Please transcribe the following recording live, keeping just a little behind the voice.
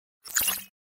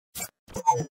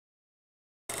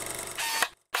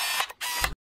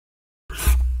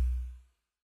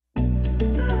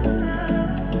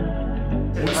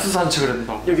산책을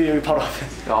했나? 여기 바로 앞에.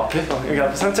 앞에? 여기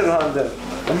앞에 산책을 하는데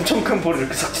엄청 큰 벌이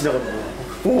이렇게 싹 지나가는 거야.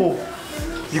 오!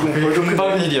 이거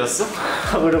금방 일이었어?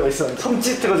 하고 이러고 있었는데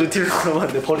섬찟해가지고 뒤로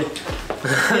걸어봤는데 벌이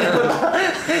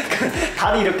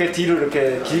다리 이렇게 뒤로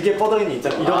이렇게 길게 뻗어있는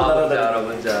있잖아. 이러고 날아다니는.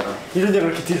 뭔지 알아. 이런 데가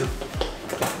이렇게 뒤로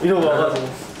이러고 와가지고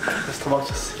그래서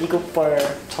도망쳤어. 이것 벌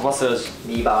잡았어야지.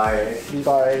 미발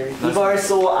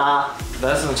쏘아.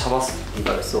 나였으면 잡았어.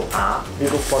 미발 쏘아.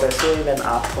 일곱 벌에 쏘이면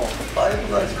아파.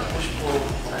 파이브 가이즈 먹고 싶어.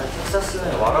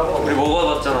 텍사스는 와라고 우리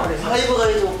먹어봤잖아. 파이브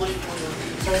가이즈 먹고 싶어.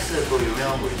 텍사스에 또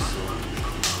유명한 거 있어.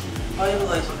 파이브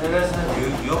가이즈.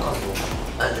 텍사스는 유혹한 거.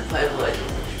 아니 파이브 가이즈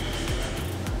먹고 싶어.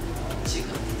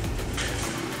 지금.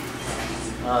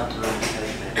 하나 둘 셋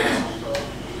넷.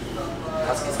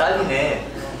 5개 쌀이네.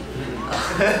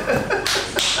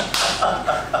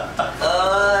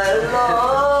 아 일로.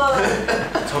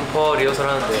 점퍼 리허설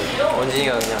하는데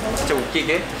원진이가 그냥 진짜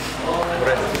웃기게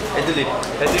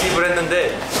애드립을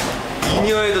했는데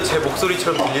인이어에도 제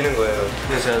목소리처럼 들리는 거예요.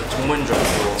 근데 제가 정모인 줄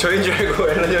알고. 저인 줄 알고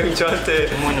앨런 형이 저한테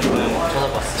정모인 줄 알고 전화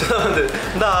왔어. 전화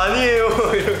왔는데 나 아니에요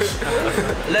이러고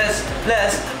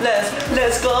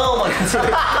Let's go 막 이러면서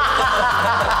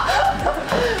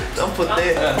점프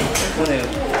때 오늘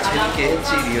재밌게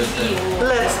했지 리허설.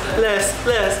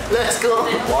 Let's go.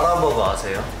 와라버거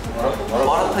아세요?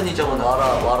 와라 편의점은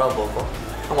와라버거.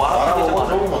 와라 편의점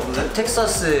알아요? 텍사스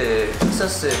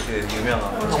그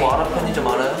유명한 형 와라 편의점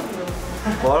알아요?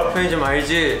 와라 편의점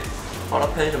알지? 와라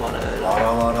편의점 알아요?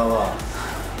 와라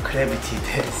크래비티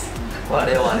데스.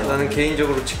 와래 나는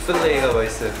개인적으로 칙플레이가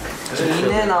맛있어요.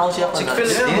 인앤아웃이 약간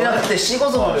얘네가 그때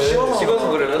식어서 그래. 식어서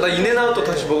그래. 나 인앤아웃도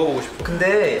다시 먹어보고 싶어.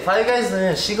 근데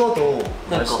파이브가이즈는 식어도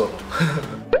맛있어.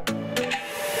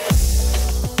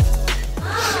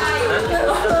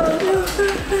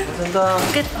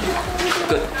 감사합니다. 끝.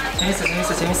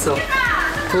 재밌어.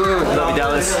 러비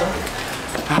달라스.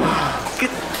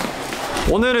 끝.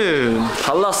 오늘은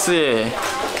달라스의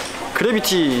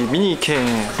크래비티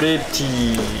미니캠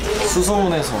크래비티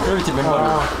수소문에서 크래비티 멤버를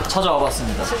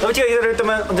찾아와봤습니다. 여기가 이대로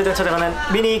뜨면 언제든 찾아가는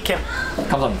미니캠.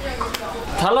 감사합니다.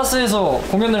 달라스에서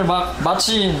공연을 막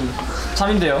마친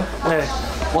참인데요. 네.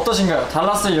 어떠신가요?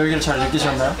 달라스의 열기를 잘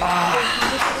느끼셨나요?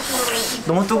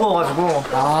 너무 뜨거워가지고.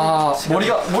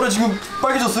 머리 지금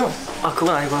빨개졌어요. 아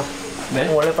그건 아니고요. 네?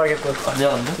 원래 빨갰고요.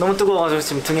 미안한데? 너무 뜨거워가지고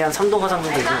지금 등에 한 3도 화장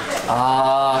정도 있고.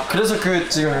 그래서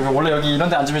지금 원래 여기 이런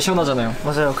데 앉으면 시원하잖아요.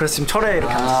 맞아요. 그래서 지금 철에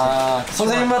이렇게 앉았어요.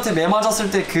 선생님한테 매 맞았을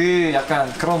때 그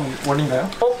약간 그런 원리인가요?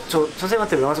 저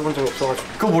선생님한테 왜 맞아본 적이 없어가지고.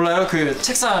 그거 몰라요? 그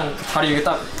책상 다리 여기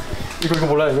딱 이거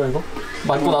몰라요? 이거?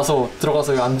 맞고 나서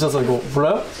들어가서 여기 앉아서 이거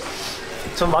몰라요?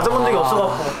 전 맞아본 적이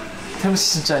없어가지고.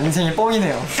 태용씨 진짜 인생이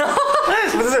뻥이네요.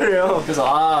 무슨 소리예요?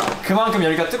 그래서 그만큼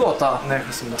열기가 뜨거웠다. 네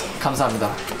그렇습니다.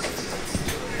 감사합니다.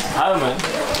 다음은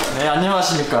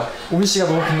안녕하십니까. 우빈씨가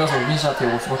너무 빛나서 우빈씨한테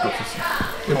올 수밖에 없었어요.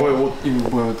 이거 뭐야 이거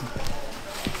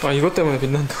뭐야 이것 때문에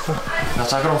빛난다고?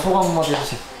 자 그럼 소감 한마디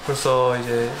해주세요. 벌써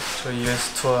이제 저희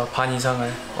US 투어 반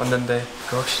이상을 왔는데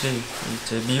확실히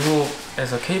이제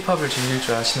미국에서 K-팝을 즐길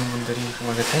줄 아시는 분들이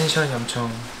정말 그 텐션이 엄청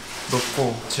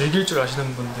높고 즐길 줄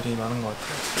아시는 분들이 많은 것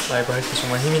같아요. 라이브 할 때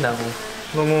정말 힘이 나고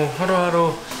너무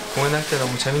하루하루 공연할 때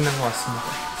너무 재밌는 것 같습니다.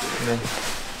 네.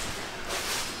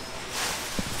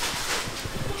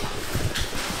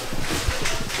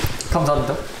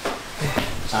 감사합니다.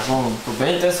 자 그럼 또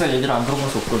메인 댄서의 얘기를 안 들어볼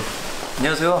수 없군.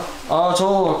 안녕하세요.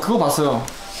 저 그거 봤어요.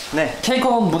 네.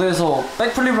 KCON 무대에서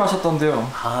백플립을 하셨던데요.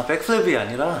 백플립이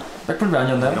아니라 백플립이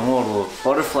아니었나요? 영어로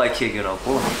버터플라이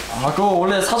킥이라고. 그거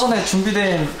원래 사전에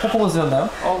준비된 퍼포먼스였나요?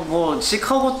 뭐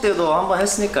시카고 때도 한번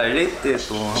했으니까 LA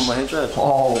때도 한번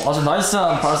해줘야죠. 아주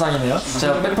나이스한 발상이네요.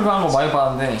 제가 백플립 하는 거 많이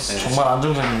봤는데 정말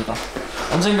안정적입니다.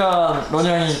 언젠간 런이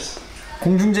형이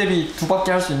공중제비 2바퀴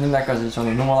할 수 있는 날까지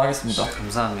저는 응원하겠습니다.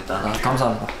 감사합니다.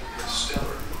 감사합니다.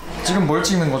 지금 뭘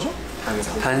찍는 거죠?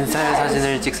 반살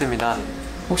사진을 찍습니다.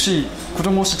 혹시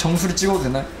구정모 씨 정수리 찍어도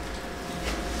되나요?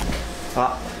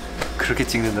 그렇게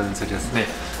찍는다는 소리였어. 네.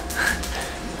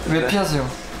 왜 피하세요?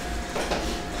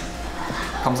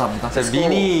 감사합니다. 자,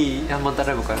 미니 한번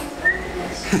따라해볼까요?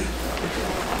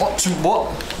 지금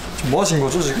뭐 하신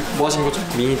거죠 지금? 뭐 하신 거죠?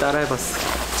 미니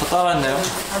따라해봤어. 저 따라했나요?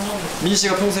 민희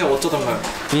씨가 평소에 어쩌던가요?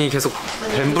 미니 계속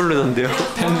뱀 부르던데요?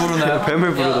 뱀 부르나요?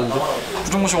 뱀을 부르던데?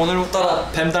 구정모 씨 오늘따라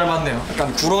뱀 닮았네요.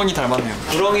 약간 구렁이 닮았네요.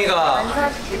 구렁이가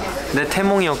내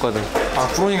태몽이었거든.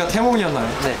 구렁이가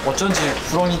태몽이었나요? 네. 어쩐지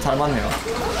구렁이 닮았네요.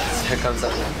 잘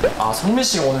감사합니다. 성민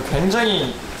씨가 오늘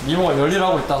굉장히 미모가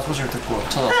열일하고 있다는 소식을 듣고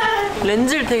찾아왔어요.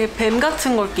 렌즈를 되게 뱀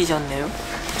같은 걸 끼지 않나요?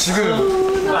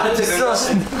 지금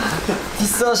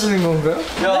디스하시는 건가요?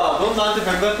 야, 넌 나한테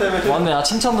뱀 같다며. 맞네. 아,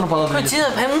 칭찬으로 받아들이겠습니다.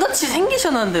 진짜 뱀같이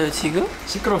생기셨는데요 지금?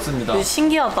 시끄럽습니다.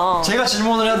 신기하다. 제가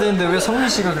질문을 해야 되는데 왜 성민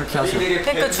씨가 그렇게 하세요?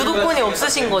 그러니까 주도권이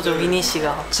없으신 거죠 미니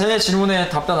씨가. 제 질문에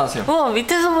답변하세요. 와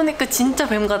밑에서 보니까 진짜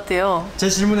뱀 같아요. 제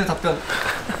질문에 답변.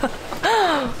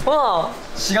 와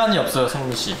시간이 없어요,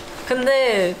 성민 씨.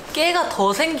 근데 깨가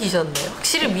더 생기셨네요.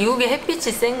 확실히 미국의 햇빛이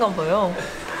센가 봐요.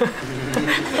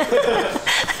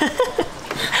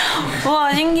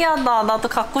 와 신기하다. 나도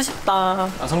갖고 싶다.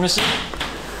 아, 성민 씨?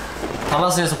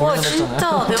 달라스에서 와 공연했잖아요.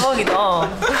 진짜 대박이다.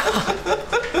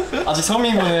 아직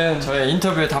성민 군은 저의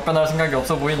인터뷰에 답변할 생각이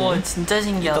없어 보이니 와 진짜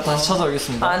신기하다. 이따 다시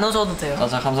찾아오겠습니다. 안 오셔도 돼요.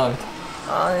 자, 감사합니다.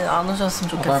 안 오셨으면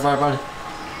좋겠어. 빨리.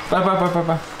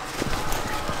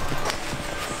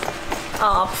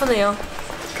 아 아프네요.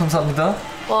 감사합니다.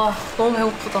 와 너무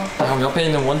배고프다. 자, 그럼 옆에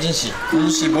있는 원진 씨. 원진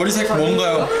씨 머리색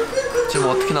뭔가요? 지금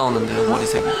어떻게 나오는데요,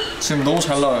 머리색이? 지금 너무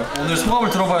잘 나와요. 오늘 소감을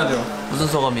들어봐야 돼요. 무슨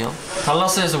소감이요?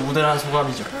 달라스에서 무대를 한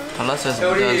소감이죠. 달라스에서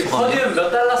무대한 소감이요? 몇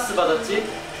달러스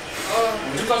받았지?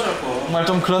 정말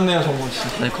좀 그렇네요, 정국 씨.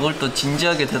 네, 그걸 또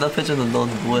진지하게 대답해주는 넌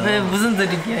뭐야? 왜 무슨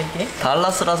드립이야 이게?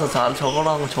 달라스라서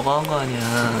저거라고 저거 한 거 아니야.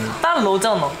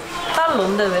 달러잖아.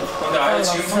 달러인데 왜? 근데 아예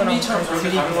지금 성민이처럼 저렇게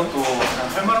가는 것도 그냥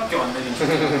할 말 없게 만드니까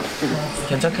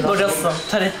괜찮게 노렸어.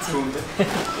 잘했지.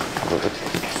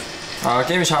 아,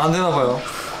 게임이 잘 안 되나 봐요.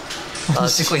 아,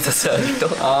 찍고 있었어요, 아직도?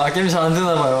 아, 게임이 잘 안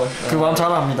되나 봐요. 그 마음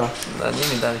잘 압니다.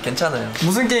 아닙니다, 괜찮아요.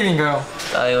 무슨 게임인가요?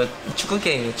 아, 이거 축구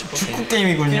게임이에요, 축구 게임. 축구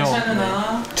게임이군요.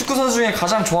 축구 선수 중에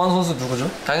가장 좋아하는 선수 누구죠?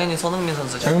 당연히 손흥민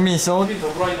선수죠. 정민 선.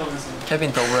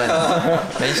 케빈 더브라이너.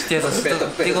 맨시티에서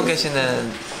뛰고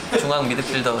계시는 중앙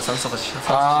미드필더 선수가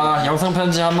아, 영상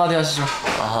편지 한마디 하시죠.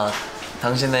 아,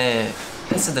 당신의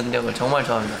패스 능력을 정말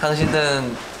좋아합니다.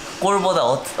 당신은 골보다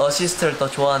어시스트를 더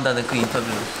좋아한다는 그 인터뷰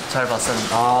잘 봤었는데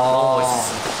너무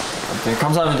멋있었어요. 네,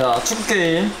 감사합니다. 축구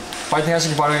게임 파이팅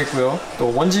하시길 바라겠고요.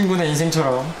 또 원진 군의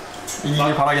인생처럼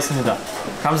이기길 바라겠습니다.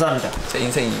 감사합니다. 제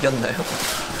인생 이겼나요?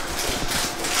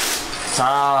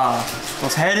 자, 또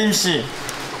세림 씨.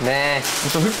 네.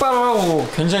 또 흑발하고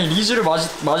굉장히 리즈를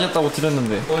맞이했다고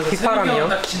들었는데. 휘파람이요?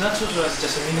 딱 지나쳐줘야 진짜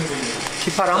재밌는 거예요.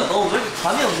 휘파람? 너 왜 이렇게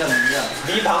감이 없냐, 민야?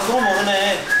 네 방송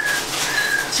모르네.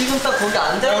 지금 딱 거기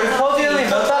앉아. 우리 퍼디움이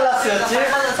몇 달러스였지?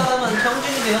 할만한 사람은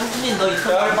형준이도 형준이 너 있어.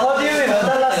 우리 퍼디움이 몇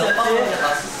달러스였지?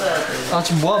 갔었어야 돼. 아,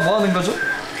 지금 뭐 하는 거죠?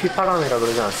 휘파람이라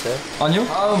그러지 않았어요? 아니요?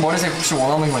 다음 머리색 혹시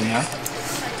원하는 거 있나요?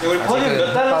 우리 퍼디움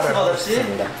몇 달러스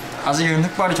받았지? 아직은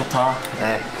흑발이 좋다.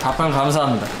 네. 답변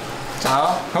감사합니다.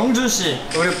 자, 병준 씨.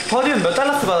 우리 퍼디움 몇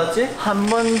달러스 받았지? 한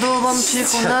번 두 번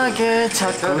피곤하게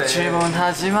자꾸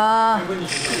질문하지 마.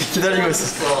 기다리고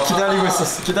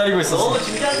있었어. 너무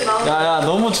준비하지 마. 야,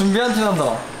 너무 준비한 티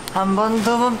난다. 한 번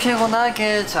두 번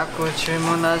피곤하게 자꾸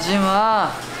질문하지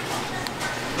마.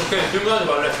 오케이, 질문하지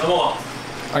말래. 넘어가.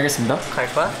 알겠습니다.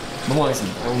 갈 거야?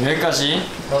 넘어가겠습니다. 그럼 여기까지.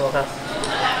 넘어가.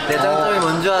 내 장점이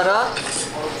뭔 줄 알아?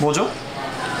 뭐죠?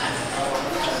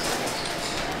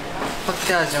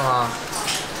 확대하지 마.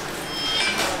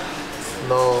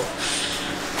 너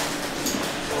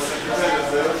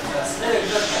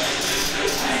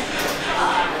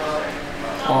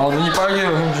아, 눈이 빨개요,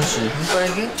 형준 씨.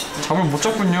 빨개? 잠을 못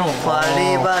잤군요.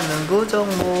 관리 아, 받는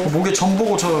구정모. 목에 점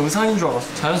보고 저 의상인 줄 알았어.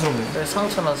 자연스럽네요. 왜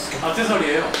상처 났어?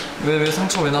 아트설이에요. 왜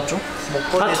상처 왜 났죠?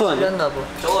 목걸이 타투 아니야? 찔렸나 봐.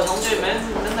 저거 형준이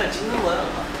맨날 찍는 거야.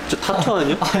 저 타투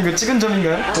아니야? 아, 이거 찍은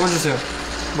점인가요? 보여주세요.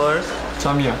 뭘?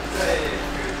 점이요.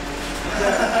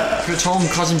 그 점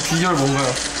가진 비결 뭔가요?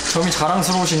 점이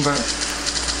자랑스러우신가요?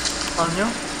 아니요?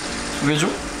 왜죠?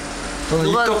 저는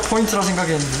누가- 입덕 포인트라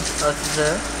생각했는데. 아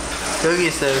진짜요? 여기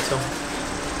있어요 점.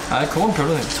 아, 그건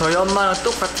별로네요. 저희 엄마랑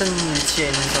똑같은 위치에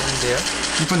있는 점인데요.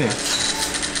 이쁘네요.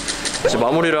 이제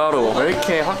마무리를 하러. 왜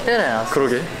이렇게 확대를 해놨어?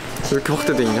 그러게. 이렇게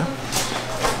확대돼 있냐?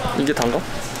 이게 단가?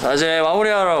 자, 이제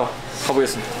마무리하러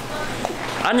가보겠습니다.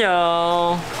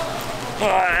 안녕.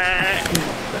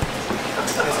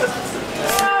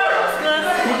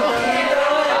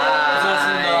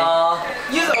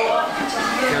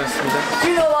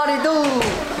 You know what to do.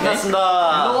 끝났습니다.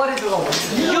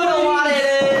 You know what it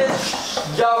is.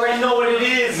 You already know what it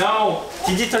is. No.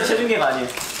 디지털 체중계가 아니에요.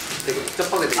 되게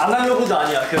복잡하게 돼. 아날로그도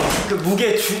아니야. 그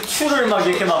무게 추를 막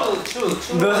이렇게 막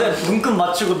몇에 문금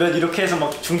맞추고 몇 이렇게 해서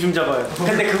막 중심 잡아요.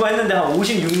 근데 그거 했는데 한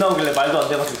 56 나오길래 말도 안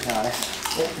돼가지고 그냥 안 했어.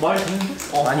 말 되는데?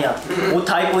 아니야. 옷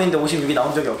다 입고 있는데 56이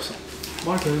나온 적이 없어.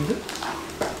 말 되는데?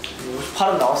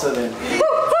 58은 나왔어야 되는데.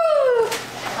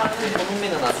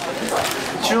 손흥민은 아직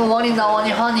주원이다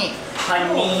원이 허니.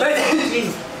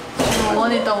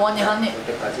 주원이다 원이 허니.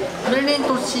 멜린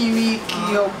도시 위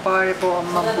기억 발버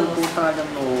엄마 보고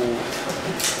다녀노.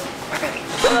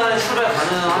 출발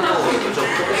가능하냐고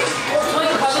여쭤보고.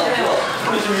 저희 가도 돼요.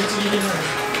 우리 좀 일찍 이기는.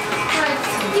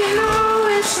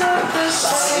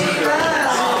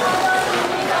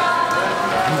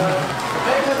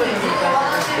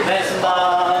 네, 있습니다.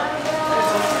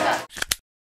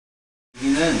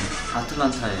 여기는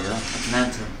애틀랜타예요.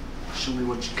 애틀랜타. Show me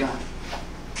what you got.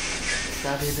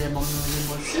 나비를 먹는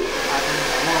모습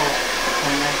아름다워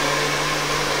달라버리는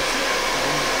모습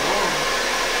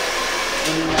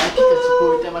맨날 피카츄 볼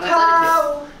때마다 짜릿해.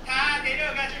 다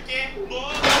내려가 줄게.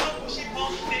 뭐 먹고 싶어?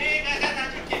 내가 다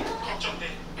줄게. 걱정돼.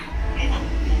 누구?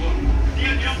 네가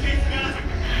네 옆에 있으면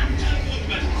참고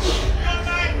누가 You're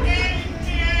my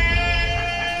angel.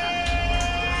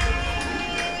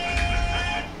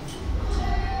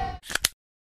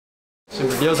 지금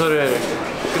리허설을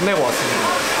끝내고 왔습니다.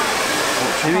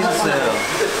 재밌었어요.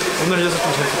 오늘 리허설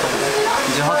좀 재밌었던 것 같아요.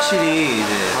 이제 확실히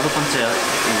이제 5번째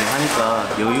이제 하니까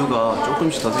여유가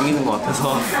조금씩 더 생기는 것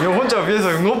같아서 이거 혼자 위에서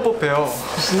응원법 해요.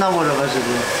 신나버려가지고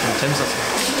재밌었어요.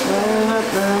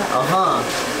 아하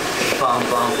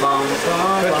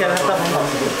빰빰빰빰 그렇게 했다 보면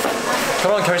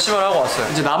그런 결심을 하고 왔어요.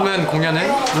 이제 남은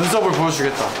공연은 눈썹을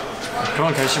보여주겠다.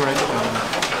 그런 결심을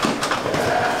했거든요.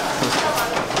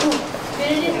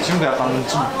 지금도 약간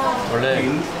좀 원래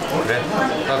그래?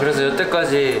 아 그래서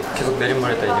여태까지 계속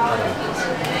내린말했다 이제까지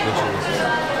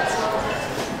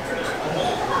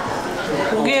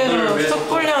고기에도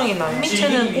숯불향이 나.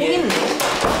 밑에는 고기인데.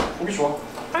 보기 좋아.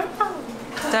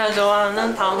 제가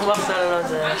좋아하는 단호박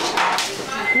샐러드.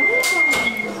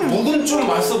 묵은 좀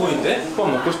맛있어 보이는데? 오빠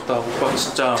먹고 싶다. 오빠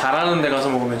진짜 잘하는 데 가서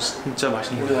먹으면 진짜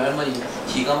맛있는 거. 할머니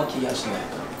기가 막히게 하시네.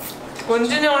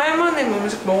 원준이 형 할머님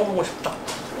음식 먹어보고 싶다.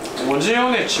 원진이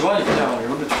형네 집안이 그냥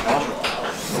이런 데 좀 많아져.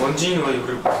 원진이가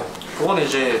요리를 못해. 그거는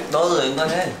이제 나도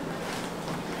인간해.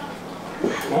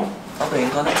 어? 나도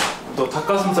인간해. 너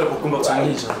닭가슴살 볶음밥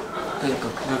장인이잖아. 그러니까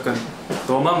약간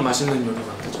너만 맛있는 요리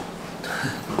만들자.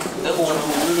 내가 오늘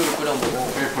우유를 끓여 먹어.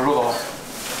 되게 별로다.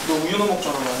 너 우유는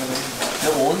먹잖아 나는.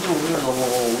 내가 언제 우유를 넣어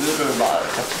먹어. 우유를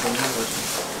같이 먹는 거지.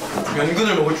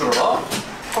 연근을 먹을 줄 알아?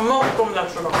 엄마가 좀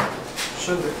놔주라.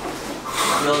 싫은데.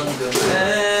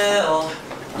 연근해요.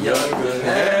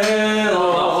 연근해요.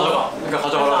 가져가. 그러니까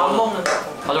가져가라. 안 먹는다.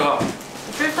 가져가.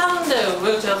 싫다는데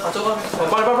왜 제가 가져가겠어요?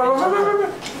 빨리.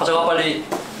 가져가 빨리.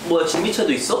 뭐야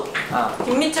진미채도 있어?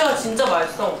 김미채가 진짜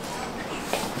맛있어.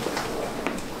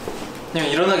 그냥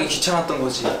일어나기 귀찮았던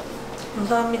거지.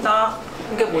 감사합니다.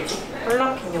 이게 뭐지?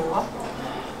 헐라피뇨인가?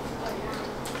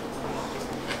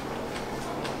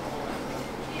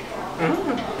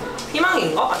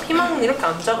 피망인가? 아, 피망은 이렇게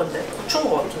안 작은데? 고추인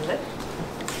거 같은데?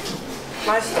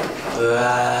 맛있어.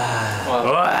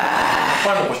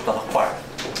 닭발 먹고 싶다. 닭발.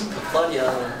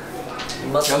 닭발이야.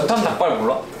 입맛 연탄 닭발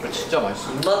몰라? 그거 진짜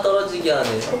맛있어. 입맛 떨어지게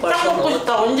하네. 곱창 먹고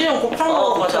싶다. 원진이 형 곱창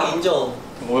먹어 가자. 곱창 인정.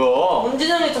 뭐야?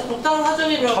 원진이 형이 저 곱창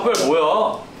사주기로. 닭발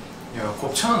뭐야? 야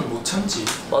곱창은 못 참지.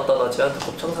 맞다 나 쟤한테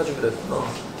곱창 사주기로 했구나.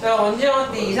 제가 원진이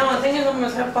형한테 이상한 생일 선물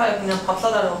살 바에 그냥 밥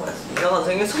사달라고 했어. 이상한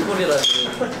생일 선물이라니.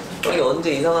 형이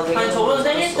언제 이상한 생일 아니 저번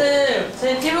생일 때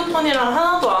제 피부톤이랑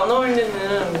하나도 안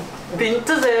어울리는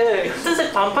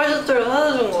흰색 반팔 셔츠를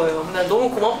사다 준 거예요. 근데 너무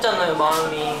고맙잖아요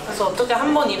마음이. 그래서 어떻게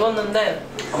한 번 입었는데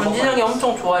원진이 형이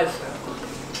엄청 좋아했어요.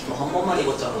 한 번만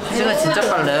입었잖아. 제가 진짜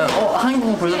빨라요.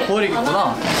 한국은 벌써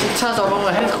 9월이겠구나. 시차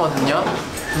적응을 했거든요.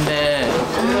 근데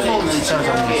한국 시차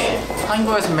적응했어요.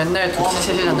 한국에서 맨날 2시,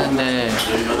 3시 잤는데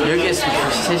여기에서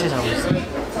 2시, 3시 자고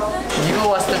있어요. 미국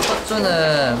왔을 때 첫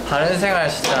주는 바른 생활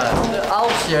진짜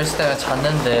 9시, 10시 때문에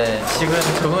잤는데 지금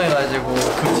적응해가지고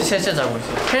 2시, 3시에 자고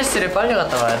있어요. 헬스를 빨리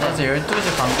갔다 와야 돼. 그래서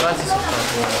 12시 반까지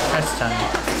있었다고 헬스장에.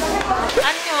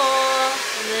 안녕.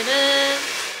 오늘은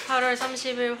 8월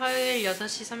 30일 화요일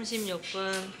 6시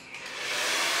 36분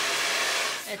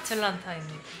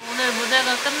애틀랜타입니다. 오늘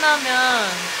무대가 끝나면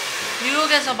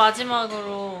미국에서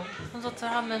마지막으로 콘서트를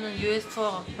하면은 US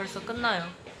투어가 벌써 끝나요.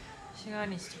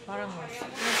 시간이 진짜 빠른 것 같아요.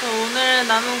 그래서 오늘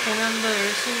남은 공연도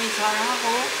열심히 잘 하고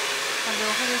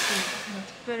가도록 하겠습니다.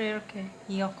 특별히 이렇게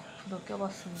이어 커프도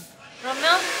껴봤습니다. 그러면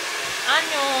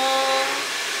안녕.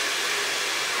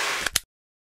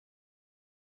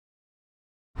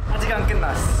 아직 안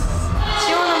끝났어.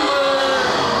 시원한 물.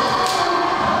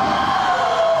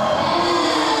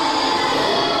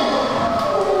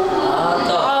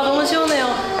 아 너무 시원해요.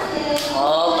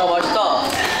 나 맛있다.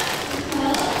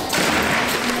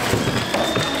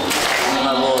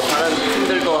 나 뭐 다른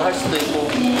팀들도 할 수도 있고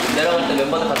내려갈 때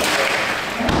멤버들 같이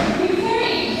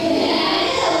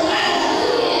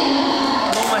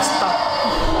너무 맛있다.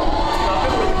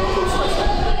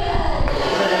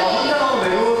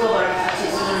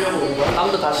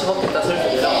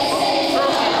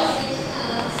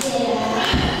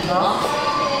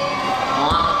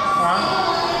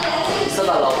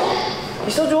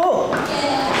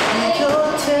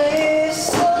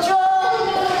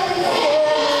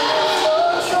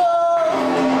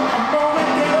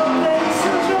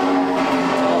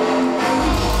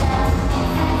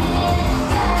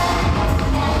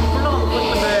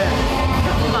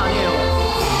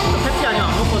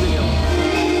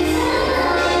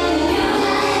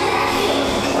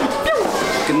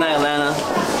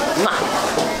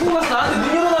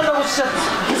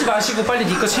 마시고 빨리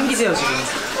네 거 챙기세요 지금.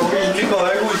 우리 이미 거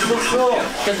알고 있었어.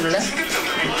 껴줄래?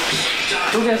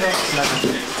 쪼개서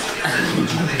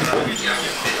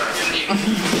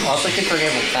어떻게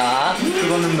쪼개볼까?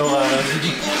 그거는 너가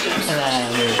하나,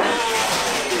 둘.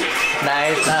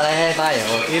 날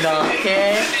따라해봐요.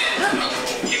 이렇게.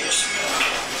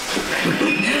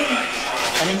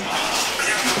 아니.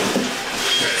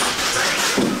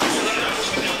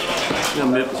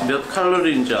 몇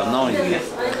칼로리인지 안 나오는데.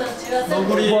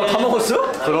 너구리 뭐야 다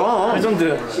먹었어? 그럼. 레전드.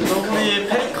 너구리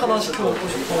페리카나 시켜 먹고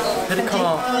싶어.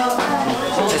 페리카나.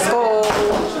 렛츠고.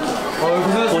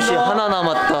 도시 하나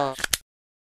남았다.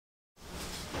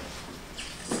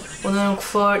 오늘은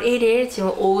 9월 1일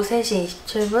지금 오후 3시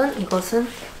 27분. 이것은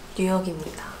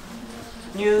뉴욕입니다.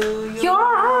 뉴욕.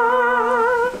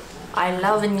 I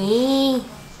love me.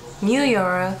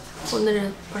 뉴욕.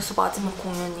 오늘은 벌써 마지막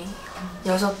공연이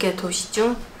 6개 도시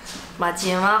중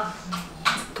마지막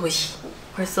도시.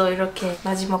 벌써 이렇게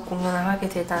마지막 공연을 하게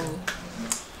되다니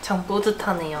참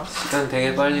뿌듯하네요. 시간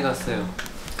되게 빨리 갔어요.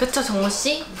 그쵸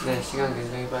정모씨? 네, 시간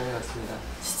굉장히 빨리 갔습니다.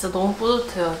 진짜 너무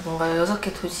뿌듯해요. 뭔가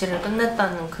 6개 도시를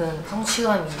끝냈다는 그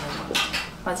성취감이 있는 것 같아요.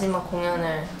 마지막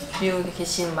공연을 뉴욕에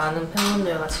계신 많은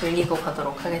팬분들과 즐기고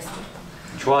가도록 하겠습니다.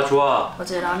 좋아 좋아.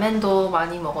 어제 라멘도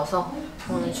많이 먹어서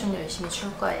오늘 춤 열심히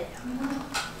출 거예요.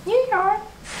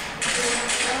 뉴욕!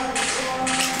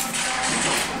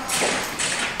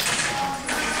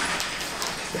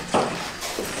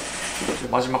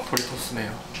 마지막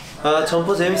도리토스네요. 아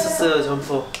점퍼 재밌었어요.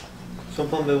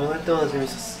 점퍼 매번 할 때마다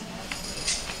재밌었어.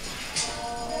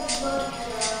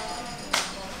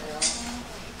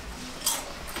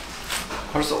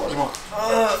 벌써 마지막.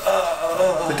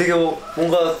 되게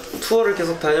뭔가 투어를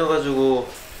계속 다녀가지고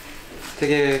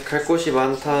되게 갈 곳이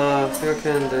많다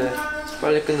생각했는데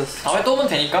빨리 끝났어. 다음에 또 오면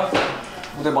되니까.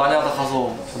 무대 많이 하다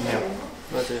가서 좋네요.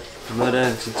 맞아요.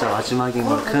 오늘은 진짜 마지막인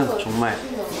만큼 정말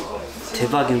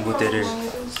대박인 무대를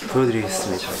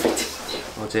보여드리겠습니다.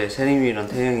 어제 세림이랑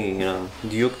태영이랑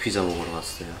뉴욕 피자 먹으러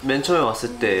갔어요. 맨 처음에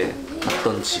왔을 때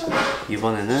갔던 집,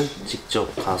 이번에는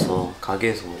직접 가서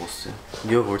가게에서 먹었어요.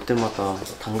 뉴욕 올 때마다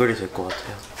단골이 될 것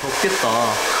같아요. 덥겠다.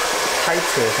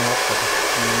 타이트해 생각보다.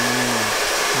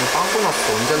 빵꾸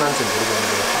났어. 언제 난지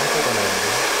모르겠는데 빵꾸가 나는데.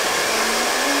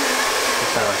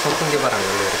 이따가 선풍기 바람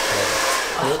열로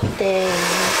이렇게 어때?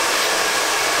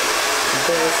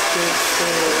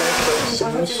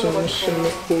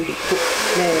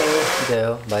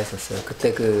 진짜요? 맛있었어요.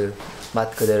 그때 그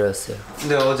맛 그대로였어요.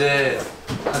 근데 어제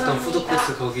갔던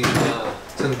푸드코트 거기가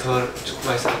전 더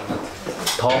맛있었던 것 같아요.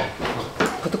 더?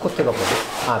 푸드코트가 뭐지?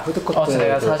 아 푸드코트 어제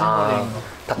내가 사진 보내준 거.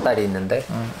 닭다리 있는데?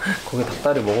 거기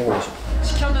닭다리 먹어보고 싶어.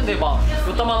 시켰는데 막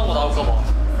요따만한 거 나올까 봐.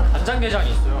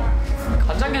 간장게장이 있어요.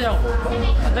 간장게장 먹을까?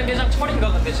 간장게장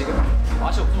철인가 근데 지금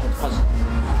맛이 없으면 어떡하지?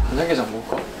 간장게장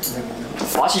먹을까?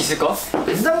 맛이 있을까?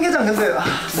 간장게장 근데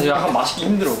근데 약간 맛있기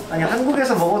힘들어. 아니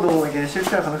한국에서 먹어도 이게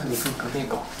실패할 가능성이 있으니까.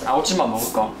 그러니까 아구찜만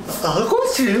먹을까?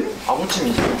 아구찜?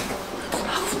 아구찜이지.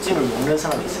 아구찜을 먹는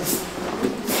사람이 있어.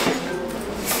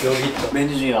 여기 있다.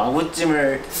 메뉴 중에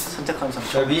아구찜을 선택하는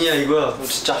사람. 야 민이야 이거야. 너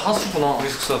진짜 하수구나. 우리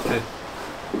숙소 앞에.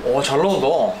 잘 나온다.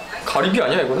 가리비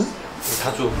아니야 이거는?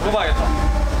 다 줘. 물어봐야겠다.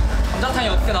 감자탕이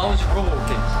어떻게 나오는지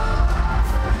물어볼게.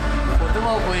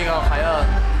 고등어 구이가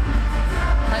과연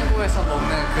한국에서 먹는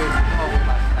그 고등어 구이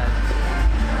맛이 날지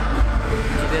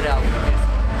기대를 하고 있겠습니다.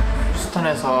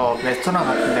 휴스턴에서 레스토랑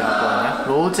같은 데 갔거든요.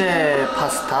 로제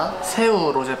파스타?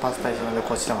 새우 로제 파스타 있었는데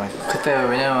그거 진짜 맛있어요. 그때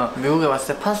왜냐면 미국에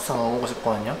왔을 때 파스타 너무 먹고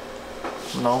싶거든요.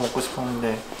 너무 먹고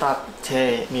싶었는데 딱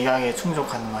제 미각에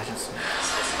충족하는 맛이었어요.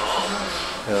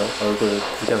 얼굴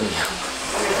구정이야.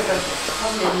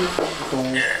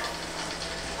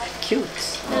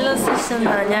 헬로 세션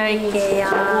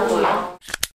다녀올게요.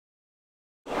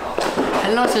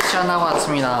 헬로 세션 하고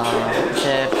왔습니다.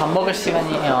 이제 밥 먹을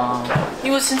시간이에요.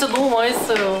 이거 진짜 너무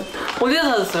맛있어요. 어디서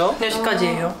사셨어요? 몇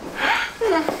시까지예요?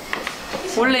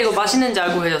 원래 이거 맛있는지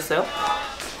알고 계셨어요?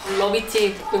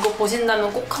 러비티 이거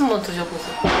보신다면 꼭 한번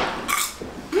드셔보세요.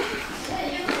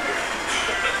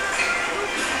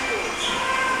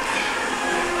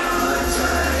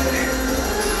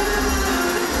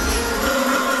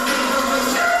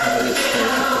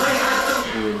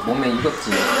 몸에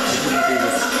익었지.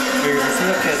 여기서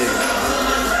생각해야 되겠다.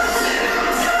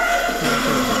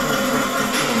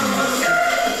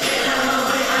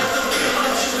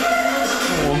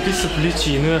 원피스,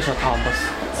 블리치, 이누야샤 다 안 봤어.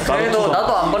 그래도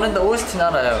나도 안 봤는데 OST는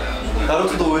알아요.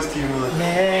 나루토도 OST 유명한.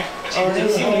 네.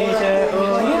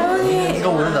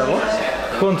 이거 모른다고?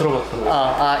 그건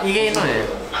들어봤다. 이게 이 노래예요.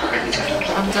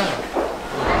 완전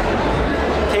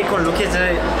KCON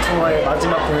루키즈 투어의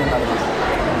마지막 공연 날입니다.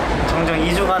 정정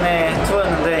 2주간의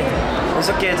투어였는데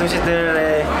 6개의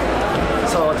도시들의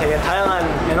가서 되게 다양한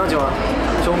에너지와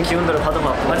좋은 기운들을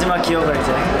받아봤고 마지막 기억을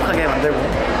이제 행복하게 만들고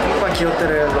행복한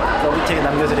기억들을 러비티에게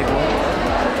남겨드리고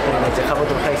그리고 이제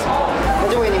가보도록 하겠습니다.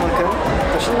 해주고이니만큼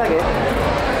더 신나게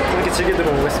그렇게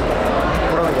즐기도록 오겠습니다.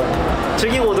 뭐라는 거야?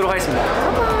 즐기고 오도록 하겠습니다.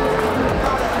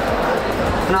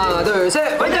 하나 둘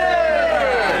셋 화이팅!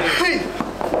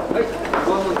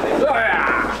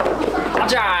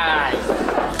 가자.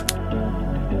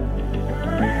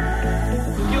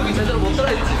 기억이 제대로 못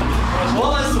따라했지.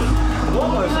 뭐하고 했어?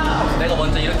 뭐하고 했어? 내가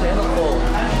먼저 이렇게 해놓고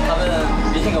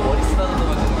가면 미희가 머리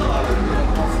쓰다듬으면 되는 거야.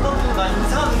 쓰다듬고 나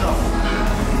이상한 줄 알았어.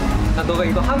 나 너가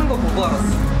이거 하는 거 보고 알았어.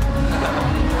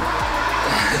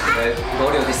 왜?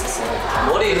 머리 어디 있었어?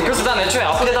 머리 그래서 난 애초에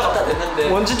앞에다가 갖다 댔는데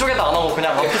원진 쪽에다 안 하고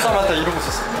그냥 앞에 사람한테 이러고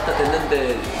있었어. 갖다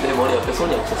댔는데 내 머리 옆에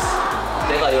손이 없었어.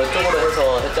 내가 이쪽으로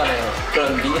해서 했잖아요.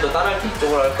 그럼 미희도 따라할 때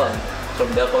이쪽으로 할 거 아니야.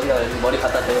 그럼 내가 거기다 머리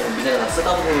갖다 대고 미희가 나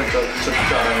쓰다듬으면 줄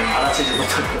알았는데 알아채지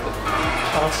못하고.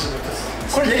 알아채지 못했어.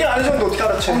 그걸 얘기를 안 해줬는데 어떻게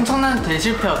알아채? 엄청난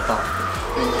대실패였다.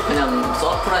 그냥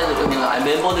서프라이즈 그냥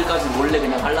멤버들까지 몰래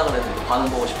그냥 하려고 그랬는데 반응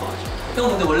보고 싶어가지고. 형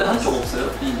근데 원래 한쪽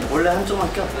없어요? 인이어? 원래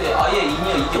한쪽만 껴. 네, 아예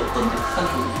인이어 이게 없던데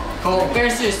한쪽. 그거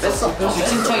뺄 수 있어.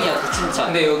 부침착이야 부침착.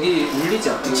 근데 여기 울리지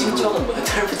않아. 부침착은 뭐야?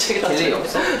 탈부착이라는 게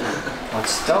없어? 아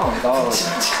진짜? 나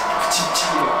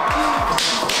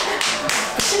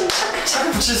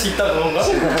차를 붙일 수 있다 그런가?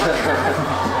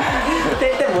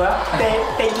 때 뭐야?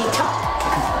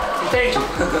 때기착?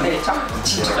 때기착?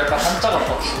 진짜 약간 한자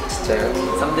같아. 진짜요?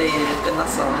 3대1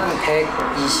 끝났어. 한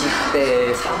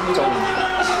 120대 3 정도.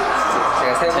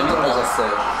 제가 3번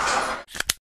떨어졌어요.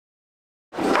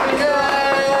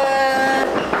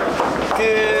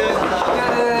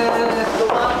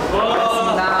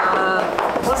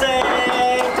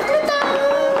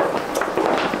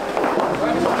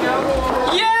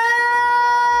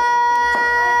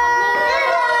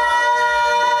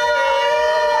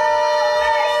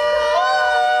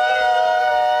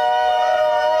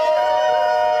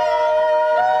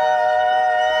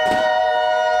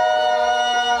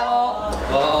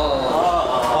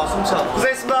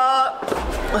 고생했습니다.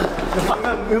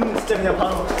 방금 진짜 그냥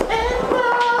바로.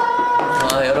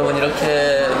 여러분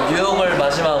이렇게 뉴욕을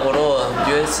마지막으로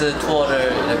US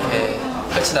투어를 이렇게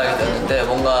끝이 나게 됐는데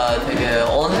뭔가 되게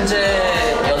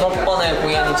언제 6번의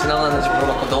공연이 지나갔는지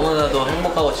모르겠고 너무나도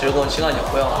행복하고 즐거운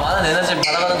시간이었고요. 많은 에너지를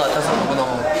받아가는 것 같아서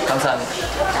너무너무 감사합니다.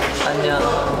 안녕.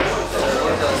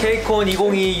 KCON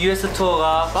 2022 US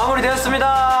투어가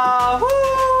마무리되었습니다.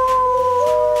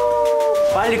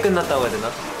 빨리 끝났다고 해야 되나?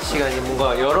 시간이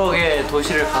뭔가 여러 개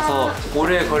도시를 가서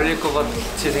오래 걸릴 것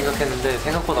같이 생각했는데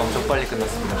생각보다 엄청 빨리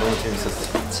끝났습니다. 너무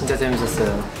재밌었어요. 진짜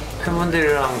재밌었어요.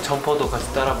 팬분들이랑 점퍼도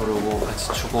같이 따라 부르고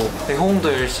같이 추고 되게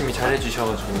호응도 열심히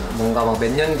잘해주셔가지고 뭔가 막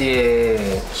몇 년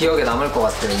뒤에 기억에 남을 것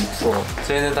같아요 이 투어.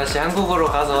 저희는 다시 한국으로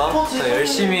가서 더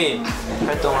열심히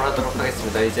활동을 하도록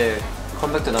하겠습니다. 이제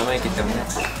컴백도 남아있기 때문에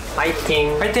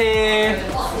파이팅!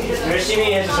 파이팅!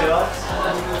 열심히 해주세요.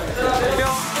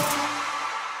 뿅!